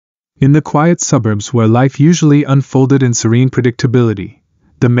In the quiet suburbs where life usually unfolded in serene predictability,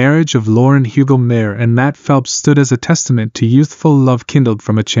 the marriage of Lauren Hugel Mayer and Matt Phelps stood as a testament to youthful love kindled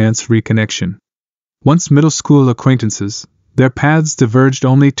from a chance reconnection. Once middle school acquaintances, their paths diverged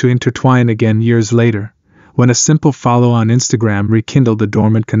only to intertwine again years later, when a simple follow on Instagram rekindled a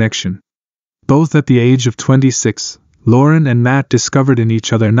dormant connection. Both at the age of 26, Lauren and Matt discovered in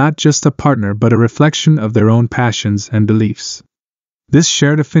each other not just a partner but a reflection of their own passions and beliefs. This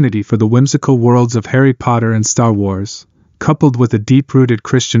shared affinity for the whimsical worlds of Harry Potter and Star Wars, coupled with a deep-rooted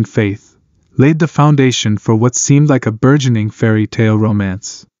Christian faith, laid the foundation for what seemed like a burgeoning fairy tale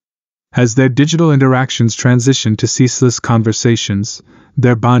romance. As their digital interactions transitioned to ceaseless conversations,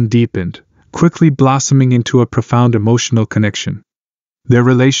 their bond deepened, quickly blossoming into a profound emotional connection. Their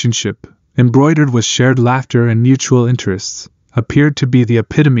relationship, embroidered with shared laughter and mutual interests, appeared to be the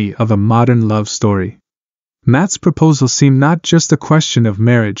epitome of a modern love story. Matt's proposal seemed not just a question of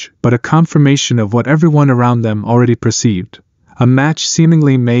marriage, but a confirmation of what everyone around them already perceived, a match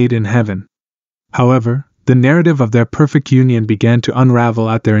seemingly made in heaven. However, the narrative of their perfect union began to unravel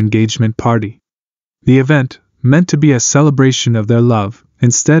at their engagement party. The event, meant to be a celebration of their love,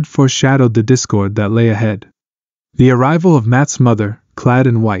 instead foreshadowed the discord that lay ahead. The arrival of Matt's mother, clad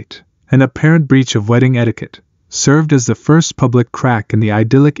in white, an apparent breach of wedding etiquette, served as the first public crack in the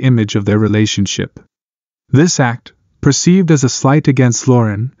idyllic image of their relationship. This act, perceived as a slight against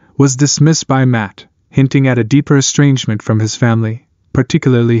Lauren, was dismissed by Matt, hinting at a deeper estrangement from his family,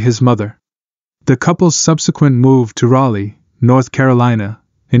 particularly his mother. The couple's subsequent move to Raleigh, North Carolina,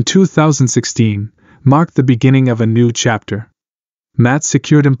 in 2016, marked the beginning of a new chapter. Matt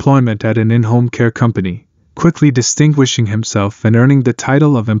secured employment at an in-home care company, quickly distinguishing himself and earning the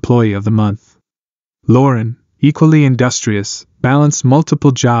title of Employee of the Month. Lauren, equally industrious, balanced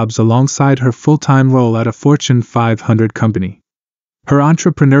multiple jobs alongside her full-time role at a Fortune 500 company. Her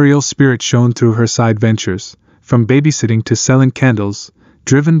entrepreneurial spirit shone through her side ventures, from babysitting to selling candles,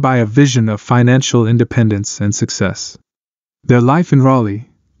 driven by a vision of financial independence and success. Their life in Raleigh,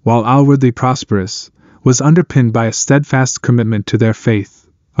 while outwardly prosperous, was underpinned by a steadfast commitment to their faith,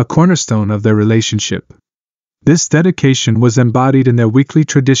 a cornerstone of their relationship. This dedication was embodied in their weekly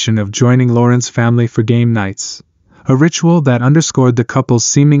tradition of joining Lauren's family for game nights, a ritual that underscored the couple's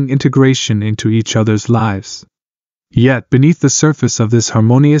seeming integration into each other's lives. Yet beneath the surface of this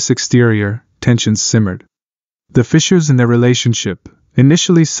harmonious exterior, tensions simmered. The fissures in their relationship,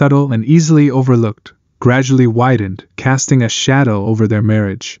 initially subtle and easily overlooked, gradually widened, casting a shadow over their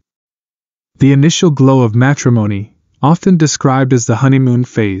marriage. The initial glow of matrimony, often described as the honeymoon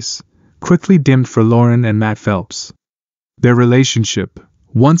phase, quickly dimmed for Lauren and Matt Phelps. Their relationship,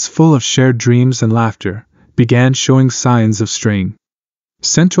 once full of shared dreams and laughter, began showing signs of strain.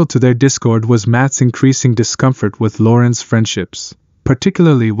 Central to their discord was Matt's increasing discomfort with Lauren's friendships,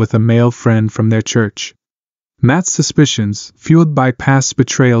 particularly with a male friend from their church. Matt's suspicions, fueled by past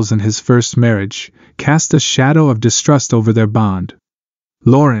betrayals in his first marriage, cast a shadow of distrust over their bond.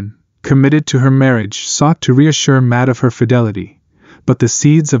 Lauren, committed to her marriage, sought to reassure Matt of her fidelity, but the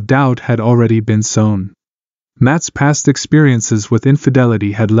seeds of doubt had already been sown. Matt's past experiences with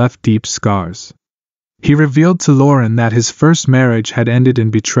infidelity had left deep scars. He revealed to Lauren that his first marriage had ended in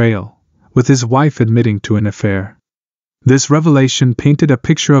betrayal, with his wife admitting to an affair. This revelation painted a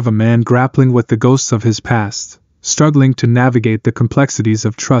picture of a man grappling with the ghosts of his past, struggling to navigate the complexities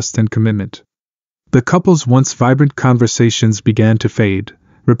of trust and commitment. The couple's once vibrant conversations began to fade,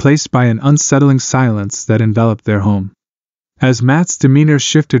 replaced by an unsettling silence that enveloped their home. As Matt's demeanor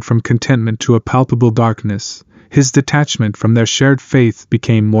shifted from contentment to a palpable darkness, his detachment from their shared faith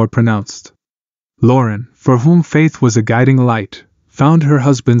became more pronounced. Lauren, for whom faith was a guiding light, found her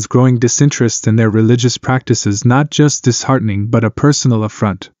husband's growing disinterest in their religious practices not just disheartening but a personal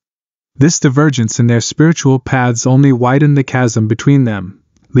affront. This divergence in their spiritual paths only widened the chasm between them,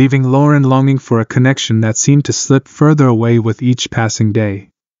 leaving Lauren longing for a connection that seemed to slip further away with each passing day.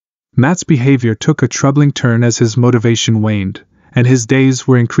 Matt's behavior took a troubling turn as his motivation waned, and his days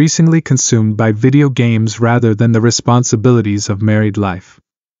were increasingly consumed by video games rather than the responsibilities of married life.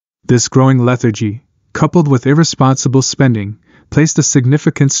 This growing lethargy, coupled with irresponsible spending, placed a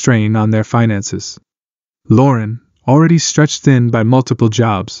significant strain on their finances. Lauren, already stretched thin by multiple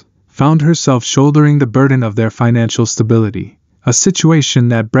jobs, found herself shouldering the burden of their financial stability, a situation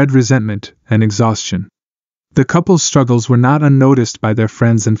that bred resentment and exhaustion. The couple's struggles were not unnoticed by their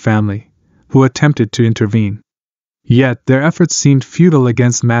friends and family, who attempted to intervene. Yet their efforts seemed futile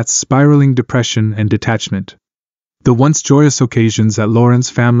against Matt's spiraling depression and detachment. The once joyous occasions at Lauren's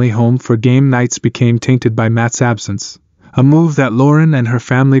family home for game nights became tainted by Matt's absence, a move that Lauren and her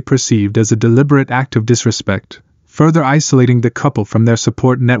family perceived as a deliberate act of disrespect, further isolating the couple from their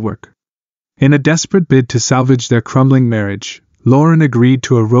support network. In a desperate bid to salvage their crumbling marriage, Lauren agreed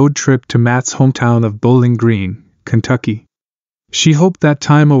to a road trip to Matt's hometown of Bowling Green, Kentucky. She hoped that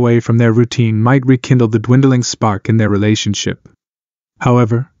time away from their routine might rekindle the dwindling spark in their relationship.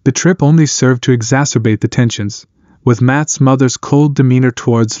 However, the trip only served to exacerbate the tensions, with Matt's mother's cold demeanor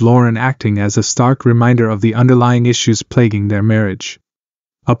towards Lauren acting as a stark reminder of the underlying issues plaguing their marriage.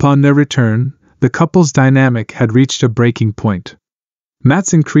 Upon their return, the couple's dynamic had reached a breaking point.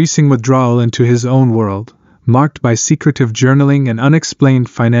 Matt's increasing withdrawal into his own world, marked by secretive journaling and unexplained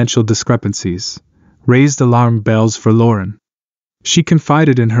financial discrepancies, raised alarm bells for Lauren. She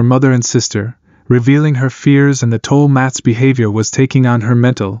confided in her mother and sister, revealing her fears and the toll Matt's behavior was taking on her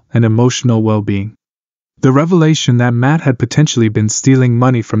mental and emotional well-being. The revelation that Matt had potentially been stealing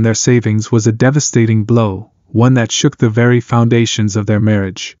money from their savings was a devastating blow, one that shook the very foundations of their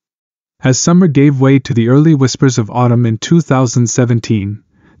marriage. As summer gave way to the early whispers of autumn in 2017,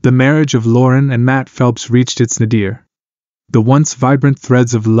 the marriage of Lauren and Matt Phelps reached its nadir. The once vibrant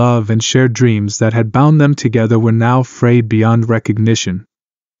threads of love and shared dreams that had bound them together were now frayed beyond recognition.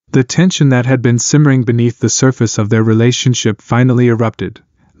 The tension that had been simmering beneath the surface of their relationship finally erupted,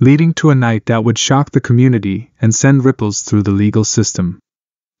 leading to a night that would shock the community and send ripples through the legal system.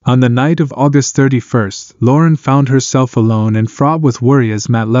 On the night of August 31st, Lauren found herself alone and fraught with worry as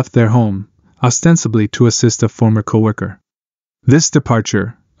Matt left their home, ostensibly to assist a former coworker. This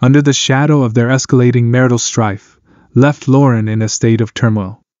departure, under the shadow of their escalating marital strife, left Lauren in a state of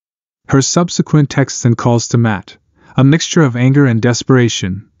turmoil. Her subsequent texts and calls to Matt, a mixture of anger and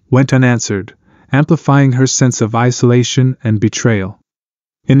desperation, went unanswered, amplifying her sense of isolation and betrayal.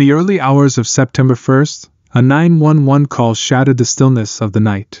 In the early hours of September 1st, a 911 call shattered the stillness of the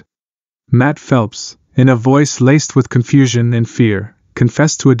night. Matt Phelps, in a voice laced with confusion and fear,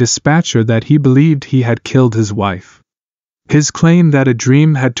 confessed to a dispatcher that he believed he had killed his wife. His claim that a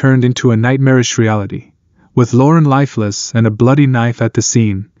dream had turned into a nightmarish reality, with Lauren lifeless and a bloody knife at the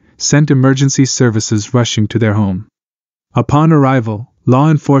scene, sent emergency services rushing to their home. Upon arrival, law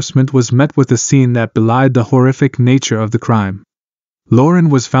enforcement was met with a scene that belied the horrific nature of the crime. Lauren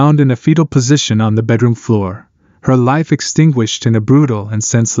was found in a fetal position on the bedroom floor, her life extinguished in a brutal and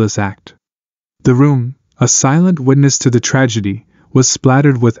senseless act. The room, a silent witness to the tragedy, was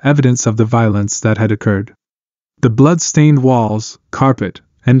splattered with evidence of the violence that had occurred. The blood-stained walls, carpet,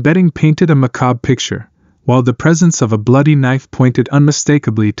 and bedding painted a macabre picture, while the presence of a bloody knife pointed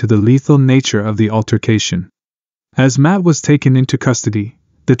unmistakably to the lethal nature of the altercation. As Matt was taken into custody,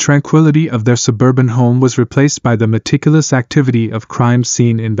 the tranquility of their suburban home was replaced by the meticulous activity of crime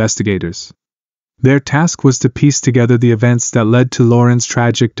scene investigators. Their task was to piece together the events that led to Lauren's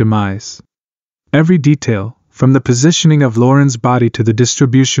tragic demise. Every detail, from the positioning of Lauren's body to the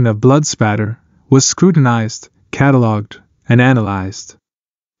distribution of blood spatter, was scrutinized, catalogued, and analyzed.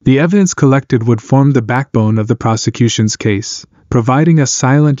 The evidence collected would form the backbone of the prosecution's case, providing a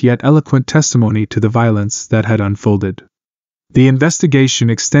silent yet eloquent testimony to the violence that had unfolded. The investigation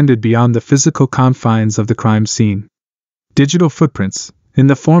extended beyond the physical confines of the crime scene. Digital footprints, in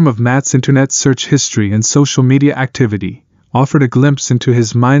the form of Matt's internet search history and social media activity, offered a glimpse into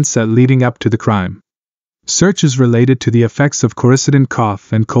his mindset leading up to the crime. Searches related to the effects of quercetin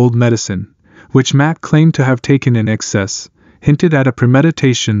cough and cold medicine, which Matt claimed to have taken in excess, hinted at a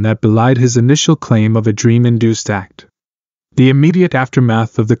premeditation that belied his initial claim of a dream-induced act. The immediate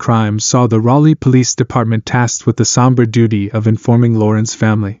aftermath of the crime saw the Raleigh Police Department tasked with the somber duty of informing Lauren's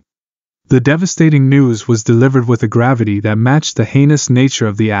family. The devastating news was delivered with a gravity that matched the heinous nature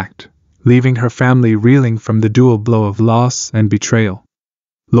of the act, leaving her family reeling from the dual blow of loss and betrayal.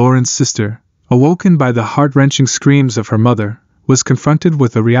 Lauren's sister, awoken by the heart-wrenching screams of her mother, was confronted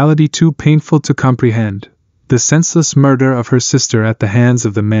with a reality too painful to comprehend: the senseless murder of her sister at the hands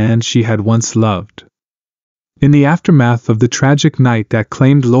of the man she had once loved. In the aftermath of the tragic night that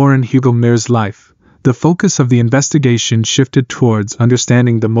claimed Lauren Hugel's life, the focus of the investigation shifted towards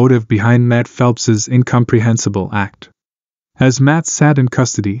understanding the motive behind Matt Phelps's incomprehensible act. As Matt sat in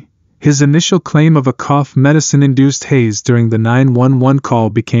custody, his initial claim of a cough medicine-induced haze during the 911 call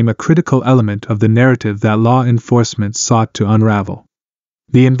became a critical element of the narrative that law enforcement sought to unravel.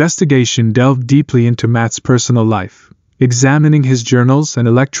 The investigation delved deeply into Matt's personal life, examining his journals and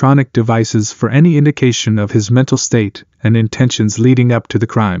electronic devices for any indication of his mental state and intentions leading up to the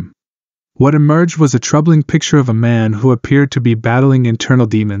crime. What emerged was a troubling picture of a man who appeared to be battling internal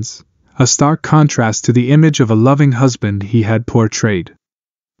demons, a stark contrast to the image of a loving husband he had portrayed.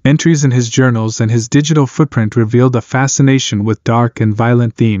 Entries in his journals and his digital footprint revealed a fascination with dark and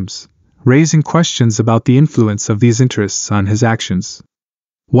violent themes, raising questions about the influence of these interests on his actions.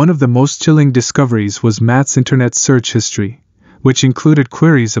 One of the most chilling discoveries was Matt's internet search history, which included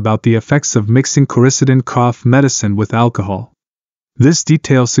queries about the effects of mixing quercetin cough medicine with alcohol. This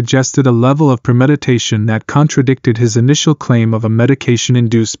detail suggested a level of premeditation that contradicted his initial claim of a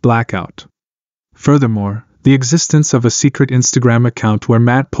medication-induced blackout. Furthermore, the existence of a secret Instagram account where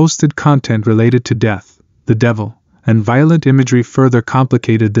Matt posted content related to death, the devil, and violent imagery further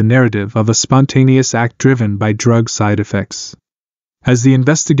complicated the narrative of a spontaneous act driven by drug side effects. As the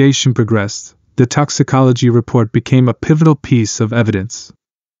investigation progressed, the toxicology report became a pivotal piece of evidence.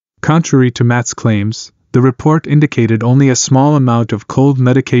 Contrary to Matt's claims, the report indicated only a small amount of cold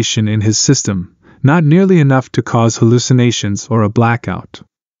medication in his system, not nearly enough to cause hallucinations or a blackout.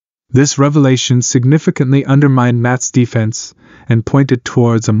 This revelation significantly undermined Matt's defense and pointed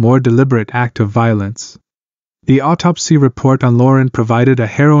towards a more deliberate act of violence. The autopsy report on Lauren provided a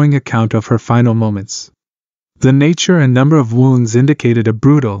harrowing account of her final moments. The nature and number of wounds indicated a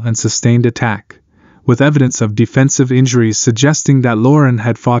brutal and sustained attack, with evidence of defensive injuries suggesting that Lauren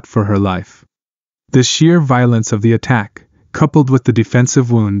had fought for her life. The sheer violence of the attack, coupled with the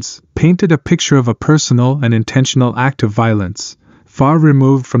defensive wounds, painted a picture of a personal and intentional act of violence, far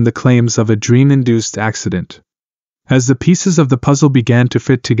removed from the claims of a dream-induced accident. As the pieces of the puzzle began to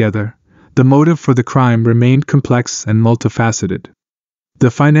fit together, the motive for the crime remained complex and multifaceted. The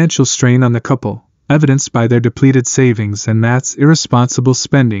financial strain on the couple, evidenced by their depleted savings and Matt's irresponsible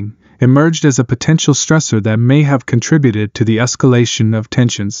spending, emerged as a potential stressor that may have contributed to the escalation of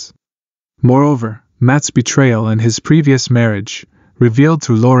tensions. Moreover, Matt's betrayal and his previous marriage, revealed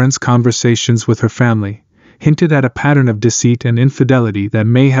through Lauren's conversations with her family, hinted at a pattern of deceit and infidelity that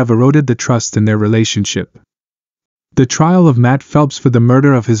may have eroded the trust in their relationship. The trial of Matt Phelps for the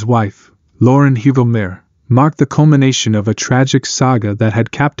murder of his wife, Lauren Hugel, marked the culmination of a tragic saga that had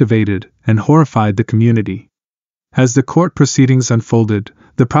captivated and horrified the community. As the court proceedings unfolded,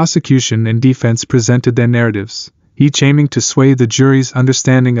 the prosecution and defense presented their narratives, each aiming to sway the jury's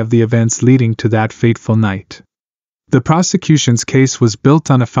understanding of the events leading to that fateful night. The prosecution's case was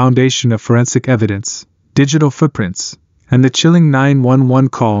built on a foundation of forensic evidence, digital footprints, and the chilling 911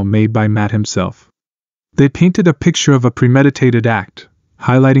 call made by Matt himself. They painted a picture of a premeditated act,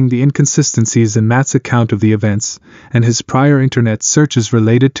 highlighting the inconsistencies in Matt's account of the events and his prior internet searches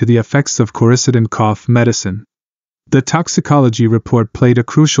related to the effects of quercetin cough medicine. The toxicology report played a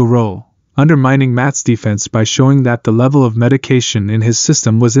crucial role, undermining Matt's defense by showing that the level of medication in his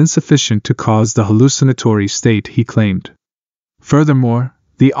system was insufficient to cause the hallucinatory state he claimed. Furthermore,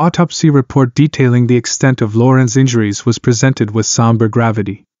 the autopsy report detailing the extent of Lauren's injuries was presented with somber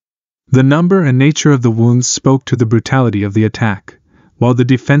gravity. The number and nature of the wounds spoke to the brutality of the attack, while the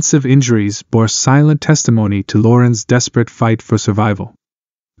defensive injuries bore silent testimony to Lauren's desperate fight for survival.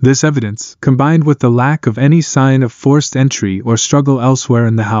 This evidence, combined with the lack of any sign of forced entry or struggle elsewhere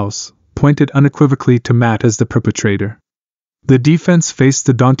in the house, pointed unequivocally to Matt as the perpetrator. The defense faced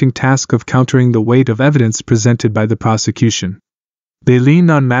the daunting task of countering the weight of evidence presented by the prosecution. They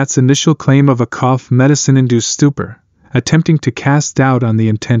leaned on Matt's initial claim of a cough medicine-induced stupor, attempting to cast doubt on the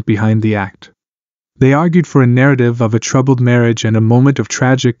intent behind the act. They argued for a narrative of a troubled marriage and a moment of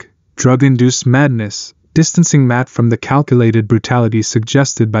tragic, drug-induced madness, distancing Matt from the calculated brutality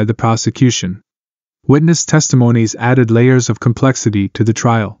suggested by the prosecution. Witness testimonies added layers of complexity to the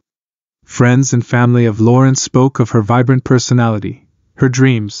trial. Friends and family of Lauren spoke of her vibrant personality, her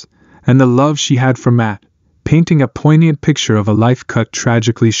dreams, and the love she had for Matt, painting a poignant picture of a life cut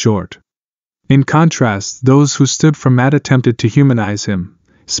tragically short. In contrast, those who stood for Matt attempted to humanize him,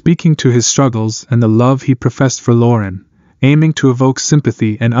 speaking to his struggles and the love he professed for Lauren, aiming to evoke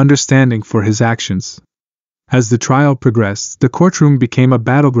sympathy and understanding for his actions. As the trial progressed, the courtroom became a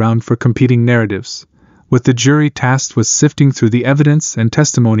battleground for competing narratives, with the jury tasked with sifting through the evidence and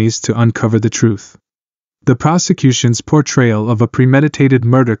testimonies to uncover the truth. The prosecution's portrayal of a premeditated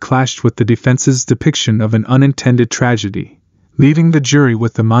murder clashed with the defense's depiction of an unintended tragedy, leaving the jury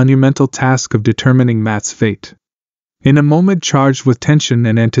with the monumental task of determining Matt's fate. In a moment charged with tension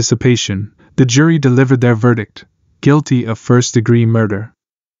and anticipation, the jury delivered their verdict, guilty of first-degree murder.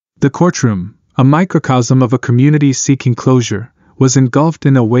 The courtroom, a microcosm of a community seeking closure, was engulfed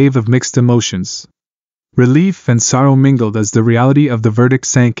in a wave of mixed emotions. Relief and sorrow mingled as the reality of the verdict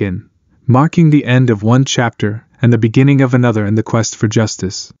sank in, marking the end of one chapter and the beginning of another in the quest for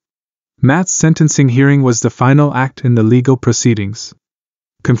justice. Matt's sentencing hearing was the final act in the legal proceedings.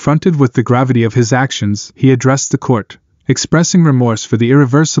 Confronted with the gravity of his actions, he addressed the court, expressing remorse for the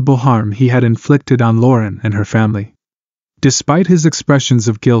irreversible harm he had inflicted on Lauren and her family. Despite his expressions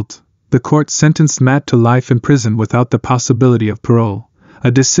of guilt, the court sentenced Matt to life in prison without the possibility of parole, a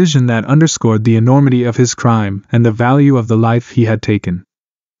decision that underscored the enormity of his crime and the value of the life he had taken.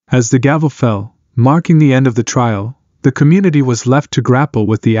 As the gavel fell, marking the end of the trial, the community was left to grapple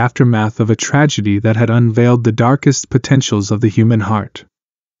with the aftermath of a tragedy that had unveiled the darkest potentials of the human heart.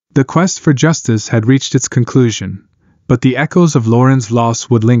 The quest for justice had reached its conclusion, but the echoes of Lauren's loss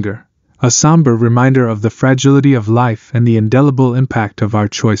would linger, a somber reminder of the fragility of life and the indelible impact of our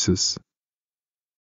choices.